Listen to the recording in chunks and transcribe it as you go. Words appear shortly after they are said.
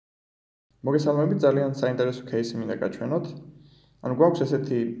მოგესალმებით, ძალიან საინტერესო кейსი მინდა გაჩვენოთ. ანუ გვაქვს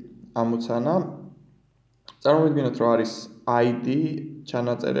ესეთი ამოცანა. წარმოგიდგენთ, რომ არის ID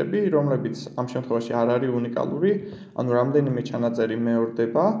ჩანაწერები, რომლებიც ამ შემთხვევაში არ არის უნიკალური, ანუ რამდენიმე ჩანაწერი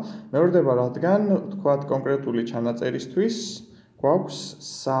მეორდება, რადგან ვთქვათ კონკრეტული ჩანაწერისთვის გვაქვს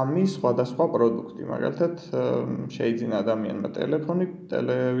 3 სხვადასხვა პროდუქტი. მაგალითად, შეიძინა ადამიანმა ტელეფონი,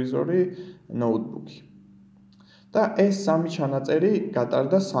 ტელევიზორი, ნოუთბუქი. და ეს 3 ჩანაწერი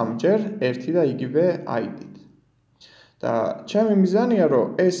გატარდა 3ჯერ ერთი და იგივე ID-ით. და ჩემი მიზანია, რომ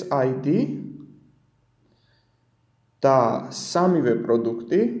ეს ID და 3-ვე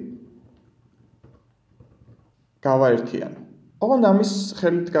პროდუქტი გავაერთიანო. ოღონდ ამის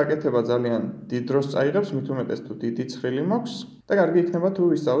ხელით გაკეთება ძალიან დიდ დროს წაიღებს, მით უმეტეს თუ დიდი ცხრილი მაქვს და კარგი იქნება თუ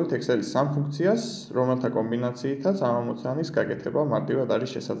ვისწავლით ექსელის 3 ფუნქციას, რომელთა კომბინაციითაც ამ ამოცანის გაკეთება მარტივად არის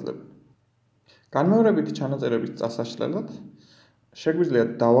შესაძლებელი. განმეორებითი ჩანაწერების წასაშლელად შეგვიძლია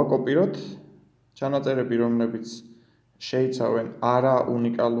დავაკოპიროთ ჩანაწერები, რომლებიც შეიცავენ არა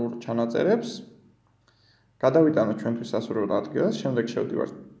უნიკალურ ჩანაწერებს. გადავიტანოთ ჩვენთვის ასურველ ადგილას, შემდეგ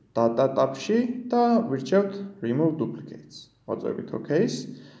შევდივართ data tab-ში და ვირჩევთ remove duplicates. მოწვევით OK-ს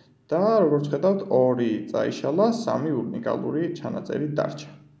და როგორც ხედავთ, 2 წაიშალა, 3 უნიკალური ჩანაწერი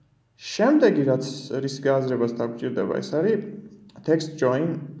დარჩა. შემდეგი რაც რის გააზრებას დაგჭირდება, ეს არის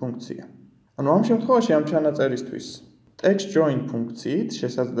Textjoin ფუნქცია. ანუ ამ შემთხვევაში ამ ჩანაწერისთვის Textjoin ფუნქციით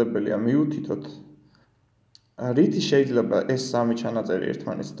შესაძლებელია მივუთითოთ რითი შეიძლება ეს 3 ჩანაწერი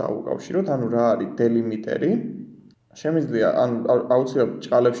ერთმანეთს დაუკავშიროთ, ანუ რა არის დელიმიტერი. შემიძლია აუცილებლად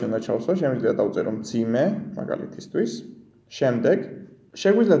ჭყალებში უნდა ჩავსვა, შემიძლია დავწერო მძიმე, მაგალითისთვის. შემდეგ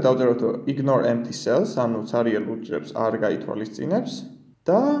შეგვიძლია დავწეროთ ignore empty cells, ანუ ცარიელ უჯრებს არ გაითვალისწინებს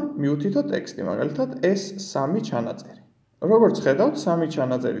და მივუთითოთ ტექსტი, მაგალითად ეს 3 ჩანაწერი. როგორც ხედავთ, 3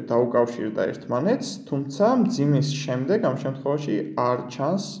 ჩანაწერი დაუკავშირდა ერთმანეთს, თუმცა მძიმის შემდეგ ამ შემთხვევაში არ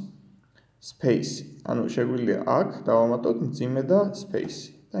ჩანს space-ი. ანუ შეგვიძლია აქ დავამატოთ მძიმე და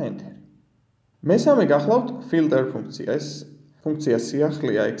space-ი და enter. მესამე გახლავთ filter ფუნქცია. ეს ფუნქცია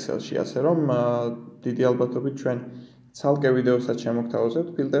სიახლეა ექსელში, ასე რომ დიდი ალბათობით ჩვენ ცალკე ვიდეოსაც შემოგთავაზებთ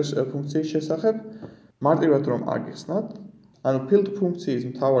filter ფუნქციის შესახებ. მარტივად რომ აგიხსნათ, ანუ filter ფუნქციის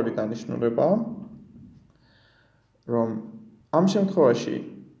მთავარი დანიშნულებაა, რომ ამ შემთხვევაში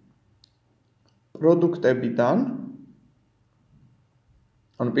პროდუქტებიდან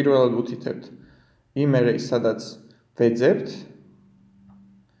ანუ პირველად ვუთითებთ იმ ერეის, სადაც ვეძებთ,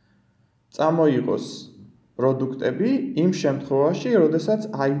 წამოიღოს პროდუქტები იმ შემთხვევაში, როდესაც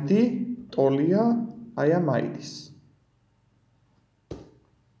ID ტოლია აი ამ ID-ს.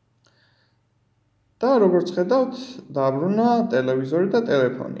 და როგორც ხედავთ, დაბრუნა ტელევიზორი და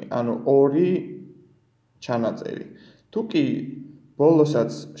ტელეფონი, ანუ 2 ჩანაწერი. თუ კი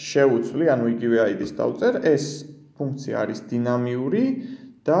ბოლოსაც შევუცვლი, ანუ იგივე ID-ს დავწერ, ეს ფუნქცია არის დინამიური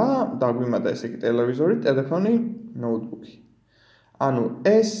და დაგვიმატა ესე იგი ტელევიზორი, ტელეფონი, ნოუთბუქი. ანუ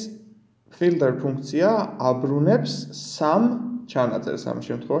ეს filter ფუნქცია აბრუნებს 3 ჩანაწერს ამ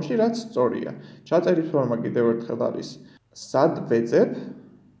შემთხვევაში, რაც სწორია. ჩაწერის ფორმა კიდევ ერთხელ არის სად ვეძებ,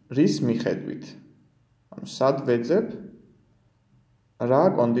 რის მიხედვით. ანუ სად ვეძებ, რა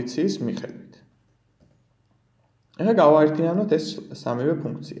კონდიციის მიხედვით. ახლა გავაერთიანოთ ეს 3-ვე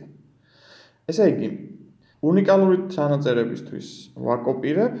ფუნქცია. ესე იგი, უნიკალური ჩანაწერებისთვის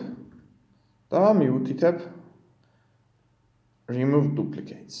ვაკოპირებ და მივუთითებ remove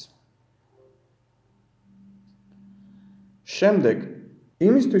duplicates. შემდეგ,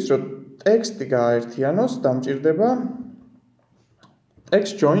 იმისთვის რომ ტექსტი გააერთიანოს, დამჭირდება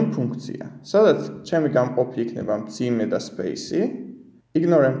Textjoin ფუნქცია, სადაც ჩემი გამყოფი იქნება მძიმე და space-ი,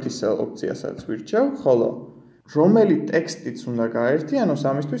 ignore empty cell ოპციასაც ვირჩევ, ხოლო რომელი ტექსტიც უნდა გააერთიანოს,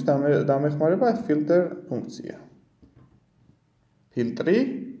 ამისთვის დამეხმარება filter ფუნქცია. ფილტრი,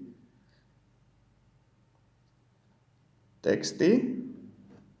 ტექსტი,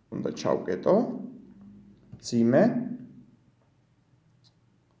 უნდა ჩავკეტო, მძიმე,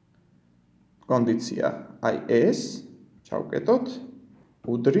 კონდიცია აი ეს, ჩავკეტოთ,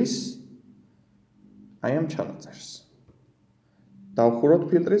 უდრის აი ამ ჩანაწერს. დავხუროთ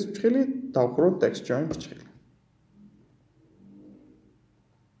ფილტრის ფრჩხილი, დავხუროთ Textjoin ფრჩხილი.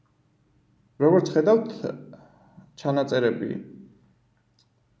 როგორც ხედავთ, ჩანაწერები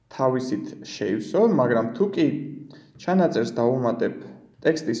თავისით შეივსო, მაგრამ თუ კი ჩანაწერს დავუმატებ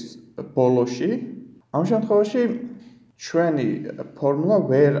ტექსტის ბოლოში, ამ შემთხვევაში ჩვენი ფორმულა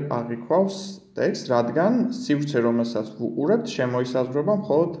ვერ აღიქვავს ტექსტს, რადგან სივრცე, რომელსაც ვუყურებთ, შემოისაზღვრება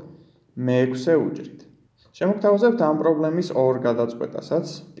მხოლოდ მე-6 უჯრით. შემოგთავაზებთ ამ პრობლემის 2 გადაწყვეტასაც.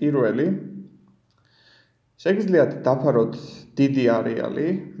 პირველი, შეგიძლიათ დაფაროთ დიდი არეალი,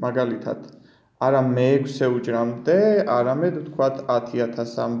 მაგალითად არა მე-6 უჯრამდე, არამედ ვთქვათ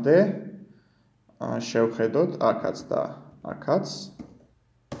 10,000-მდე შევხედოთ აქაც და აქაც.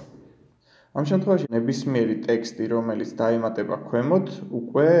 ამ შემთხვევაში ნებისმიერი ტექსტი, რომელიც დაემატება ქვემოთ,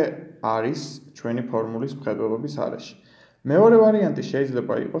 უკვე არის ჩვენი ფორმულის მხედველობის არეში. მეორე ვარიანტი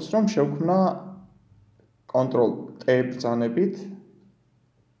შეიძლება იყოს, რომ შევქმნა Ctrl+T ბრძანებით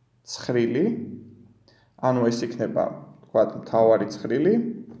ცხრილი, ანუ ეს იქნება, თქვათ, მთავარი ცხრილი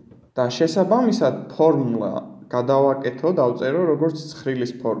და შესაბამისად ფორმულა გადავაკეთო, დავწერო როგორც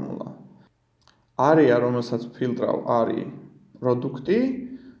ცხრილის ფორმულა. არია, რომელსაც ვფილტრავ, არის პროდუქტი,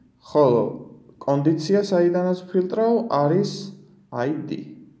 ხოლო კონდიცია, საიდანაც ვფილტრავ, არის ID.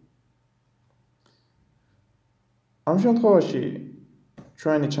 ამ შემთხვევაში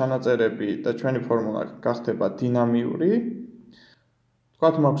ჩვენი ჩანაწერები და ჩვენი ფორმულა გახდება დინამიური.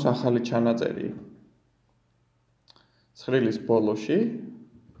 თქვათ, მაქვს ახალი ჩანაწერი ცხრილის ბოლოში.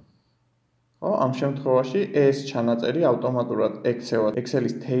 ამ შემთხვევაში ეს ჩანაწერი ავტომატურად ექცევა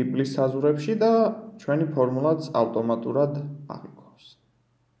ექსელის თეიბლის საზღვრებში და ჩვენი ფორმულაც ავტომატურად აღიქვავს.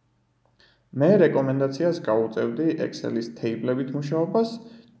 მე რეკომენდაციას გავუწევდი ექსელის თეიბლებით მუშაობას,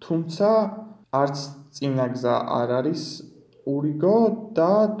 თუმცა არც წინაგზა არ არის ურიგო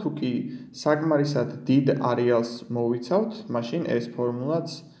და თუ კი საკმარისად დიდ არეალს მოვიცავთ, მაშინ ეს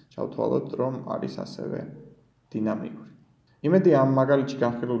ფორმულაც ჩავთვალოთ, რომ არის ასევე დინამიური. იმედი ამ მაგალითში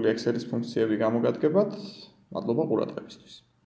განხილული ექსელის ფუნქციები გამოგადგებათ. მადლობა ყურადღებისთვის.